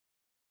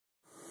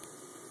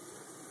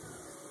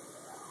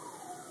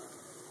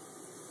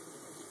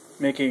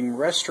making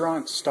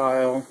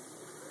restaurant-style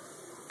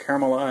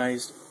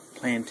caramelized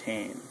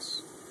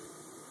plantains.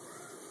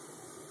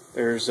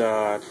 There's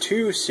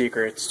two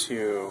secrets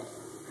to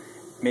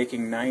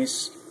making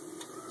nice,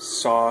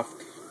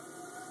 soft,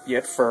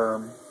 yet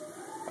firm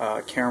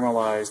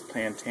caramelized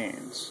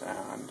plantains.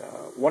 And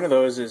one of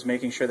those is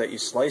making sure that you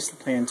slice the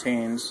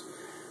plantains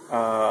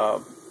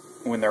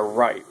when they're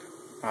ripe.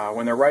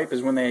 When they're ripe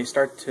is when they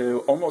start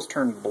to almost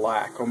turn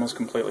black, almost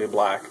completely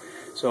black.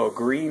 So a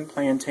green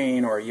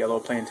plantain or a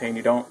yellow plantain,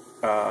 you don't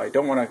want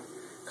to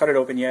cut it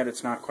open yet.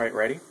 It's not quite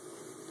ready.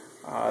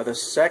 The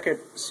second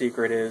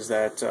secret is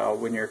that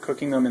when you're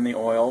cooking them in the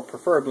oil,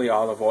 preferably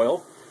olive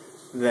oil,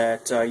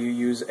 that you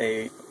use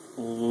a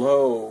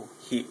low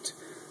heat.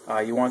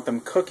 You want them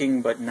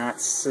cooking but not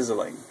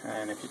sizzling.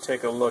 And if you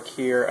take a look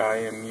here, I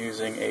am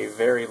using a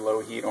very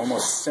low heat,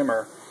 almost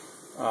simmer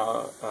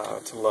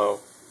to low.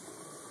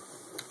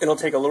 It'll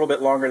take a little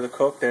bit longer to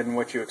cook than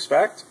what you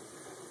expect.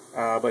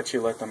 But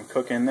you let them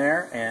cook in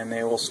there and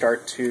they will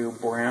start to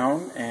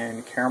brown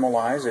and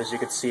caramelize. As you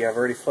can see, I've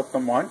already flipped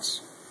them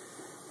once.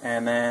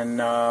 And then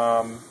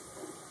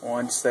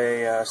once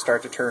they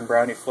start to turn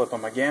brown, you flip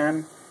them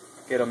again.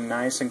 Get them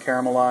nice and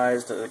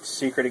caramelized. The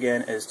secret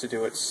again is to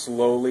do it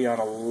slowly on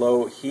a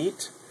low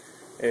heat.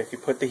 If you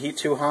put the heat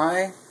too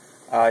high,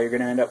 you're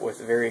going to end up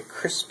with very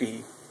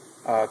crispy,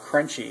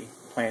 crunchy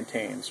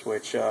plantains,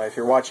 which if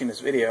you're watching this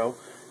video,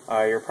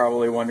 you're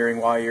probably wondering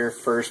why your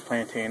first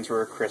plantains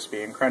were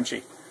crispy and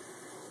crunchy.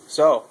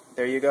 So,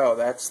 there you go.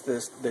 That's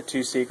the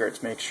two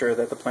secrets. Make sure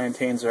that the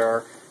plantains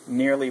are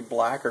nearly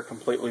black or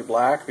completely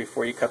black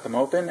before you cut them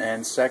open.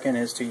 And second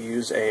is to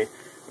use a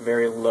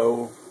very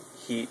low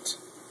heat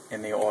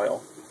in the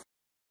oil.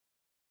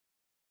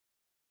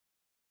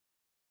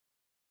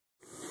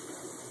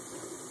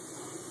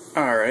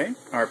 Alright,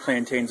 our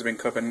plantains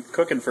have been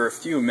cooking for a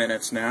few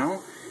minutes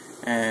now.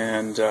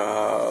 And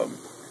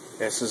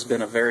this has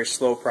been a very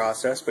slow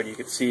process, but you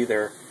can see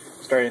they're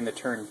starting to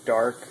turn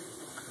dark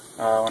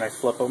when I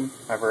flip them.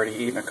 I've already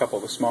eaten a couple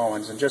of the small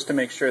ones. And just to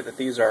make sure that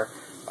these are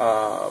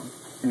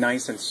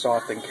nice and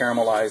soft and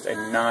caramelized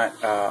and not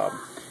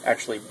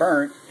actually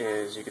burnt,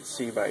 is you can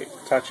see by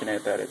touching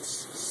it that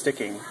it's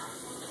sticking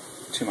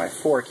to my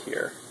fork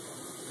here.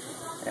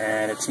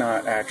 And it's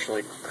not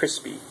actually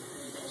crispy.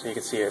 So you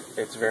can see it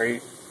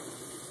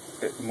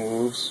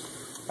moves.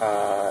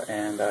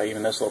 And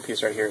even this little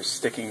piece right here is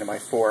sticking to my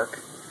fork.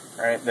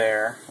 Right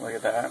there, look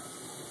at that.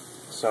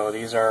 So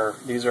these are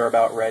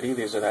about ready.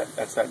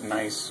 That's that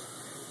nice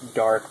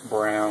dark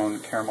brown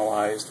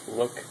caramelized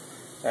look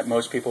that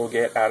most people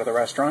get out of the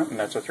restaurant, and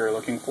that's what you're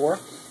looking for.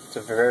 It's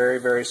a very,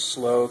 very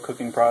slow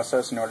cooking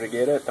process in order to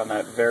get it on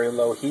that very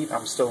low heat.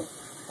 I'll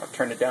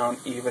turn it down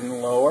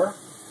even lower.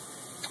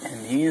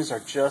 And these are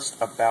just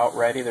about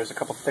ready. There's a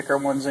couple thicker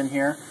ones in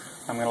here.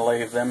 I'm going to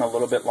leave them a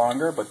little bit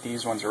longer, but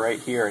these ones right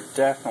here are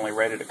definitely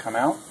ready to come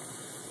out.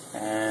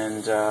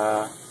 And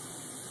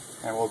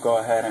we'll go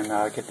ahead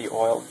and get the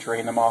oil,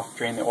 drain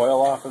the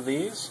oil off of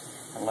these,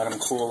 and let them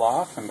cool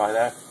off. And by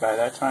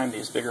that time,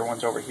 these bigger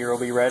ones over here will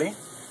be ready.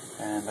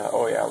 And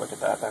oh yeah, look at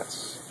that.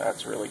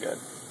 That's really good.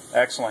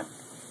 Excellent.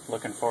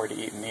 Looking forward to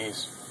eating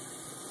these.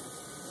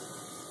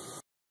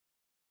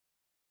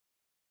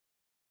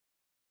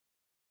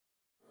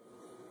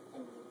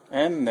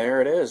 And there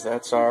it is.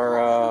 That's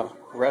our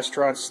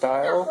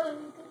restaurant-style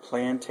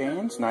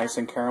plantains, nice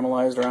and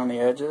caramelized around the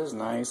edges,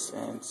 nice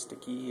and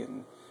sticky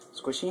and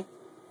squishy.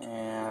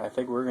 And I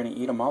think we're going to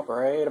eat them up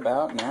right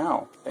about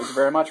now. Thank you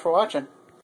very much for watching.